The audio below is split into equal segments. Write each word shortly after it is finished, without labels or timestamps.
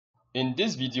In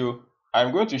this video,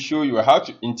 I'm going to show you how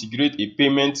to integrate a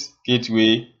payment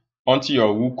gateway onto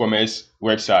your WooCommerce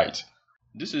website.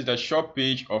 This is the shop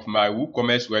page of my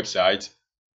WooCommerce website.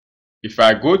 If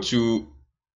I go to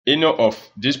any of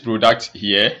this product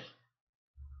here,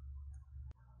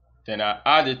 then I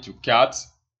add it to cart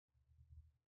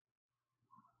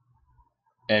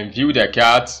and view the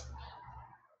cart.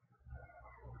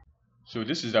 So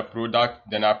this is the product,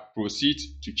 then I proceed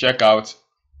to checkout.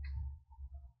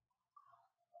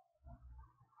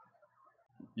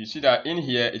 You see that in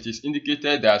here it is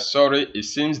indicated that sorry, it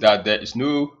seems that there is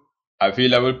no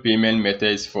available payment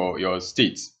methods for your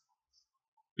state.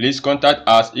 Please contact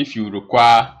us if you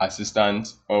require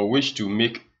assistance or wish to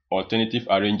make alternative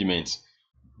arrangements.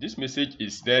 This message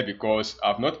is there because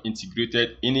I've not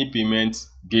integrated any payment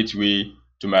gateway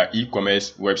to my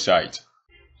e-commerce website.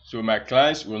 So my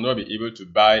clients will not be able to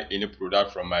buy any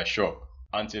product from my shop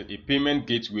until a payment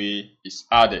gateway is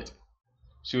added.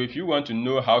 So if you want to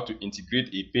know how to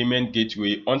integrate a payment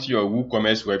gateway onto your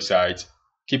WooCommerce website,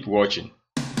 keep watching.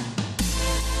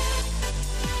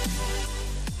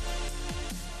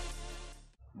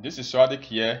 This is Swadik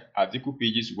here at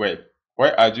Dikupages Web,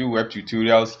 where I do web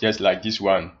tutorials just like this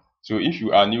one. So if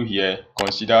you are new here,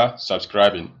 consider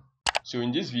subscribing. So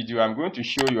in this video, I'm going to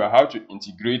show you how to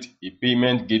integrate a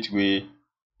payment gateway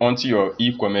onto your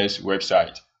e-commerce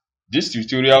website. This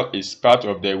tutorial is part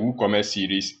of the WooCommerce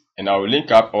series, and I will link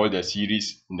up all the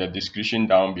series in the description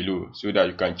down below so that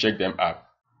you can check them out.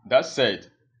 That said,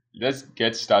 let's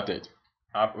get started.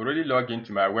 I've already logged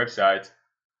into my website,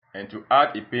 and to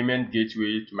add a payment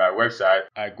gateway to my website,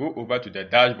 I go over to the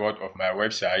dashboard of my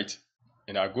website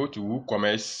and I go to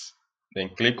WooCommerce, then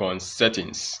click on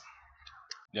Settings.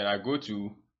 Then I go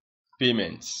to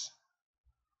Payments.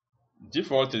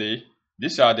 Defaultly,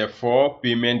 these are the 4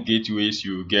 payment gateways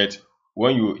you get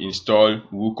when you install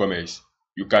WooCommerce.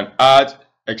 You can add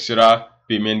extra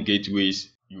payment gateways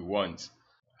you want.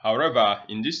 However,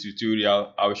 in this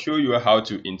tutorial, I'll show you how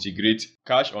to integrate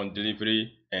cash on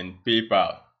delivery and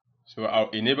PayPal. So I'll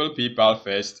enable PayPal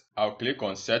first. I'll click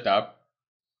on Setup.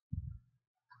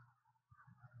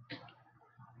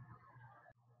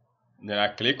 Then I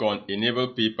click on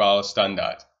Enable PayPal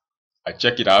Standard. I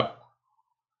check it up.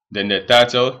 Then the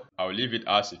title, I'll leave it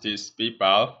as it is,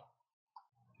 PayPal.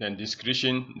 Then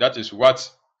description, that is what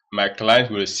my client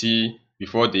will see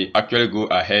before they actually go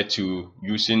ahead to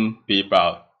using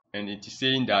PayPal. And it is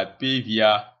saying that pay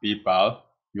via PayPal.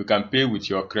 You can pay with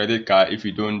your credit card if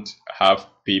you don't have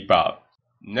PayPal.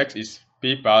 Next is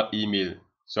PayPal email.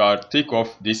 So I'll take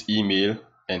off this email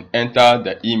and enter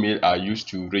the email I used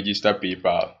to register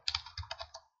PayPal.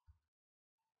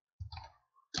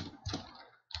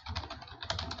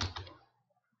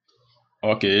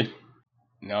 Okay,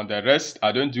 now the rest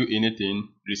I don't do anything.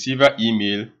 Receiver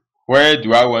email. Where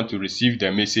do I want to receive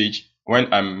the message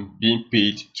when I'm being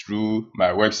paid through my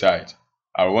website?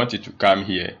 I want it to come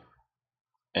here.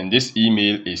 And this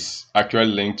email is actually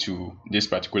linked to this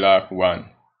particular one.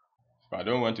 So I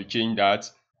don't want to change that.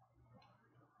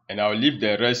 And I'll leave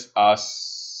the rest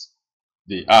as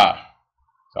they are.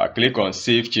 So I click on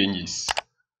Save Changes.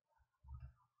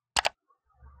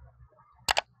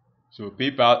 So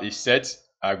PayPal is set.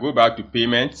 I go back to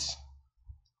payments.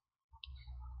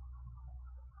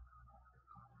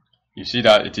 You see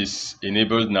that it is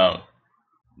enabled now.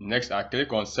 Next, I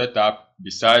click on Setup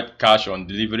beside cash on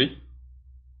delivery.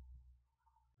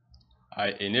 I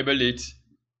enable it.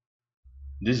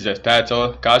 This is the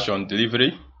title, cash on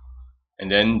delivery, and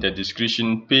then the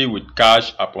description, pay with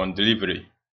cash upon delivery.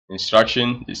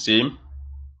 Instruction the same.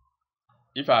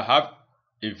 If I have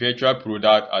a virtual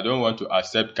product, I don't want to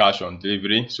accept cash on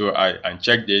delivery, so I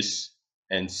uncheck this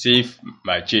and save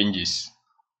my changes.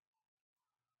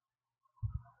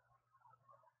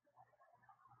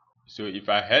 So if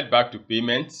I head back to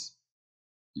payments,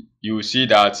 you will see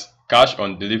that cash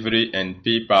on delivery and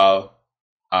PayPal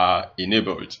are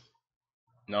enabled.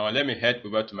 Now let me head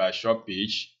over to my shop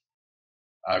page.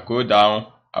 I go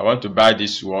down. I want to buy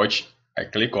this watch. I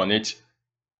click on it.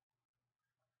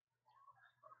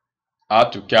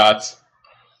 Add to cart.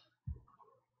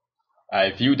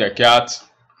 I view the cart.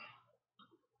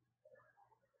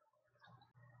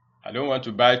 I don't want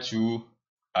to buy 2.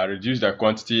 I reduce the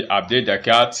quantity, update the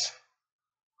cart,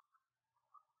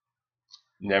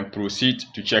 then proceed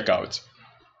to checkout.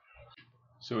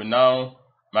 So now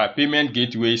my payment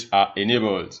gateways are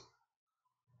enabled.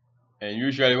 And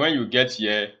usually when you get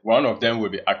here, one of them will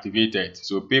be activated.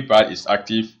 So PayPal is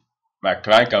active. My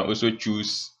client can also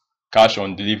choose cash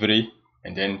on delivery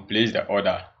and then place the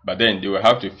order. But then they will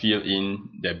have to fill in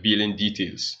the billing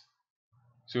details.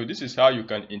 So this is how you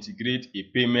can integrate a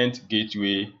payment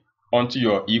gateway onto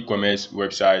your e-commerce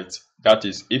website, that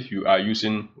is if you are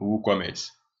using WooCommerce.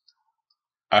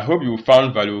 I hope you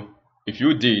found value. If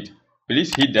you did,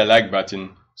 please hit the like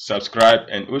button, subscribe,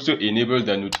 and also enable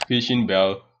the notification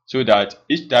bell so that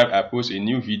each time I post a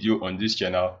new video on this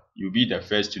channel, you'll be the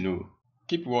first to know.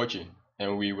 Keep watching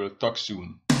and we will talk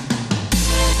soon.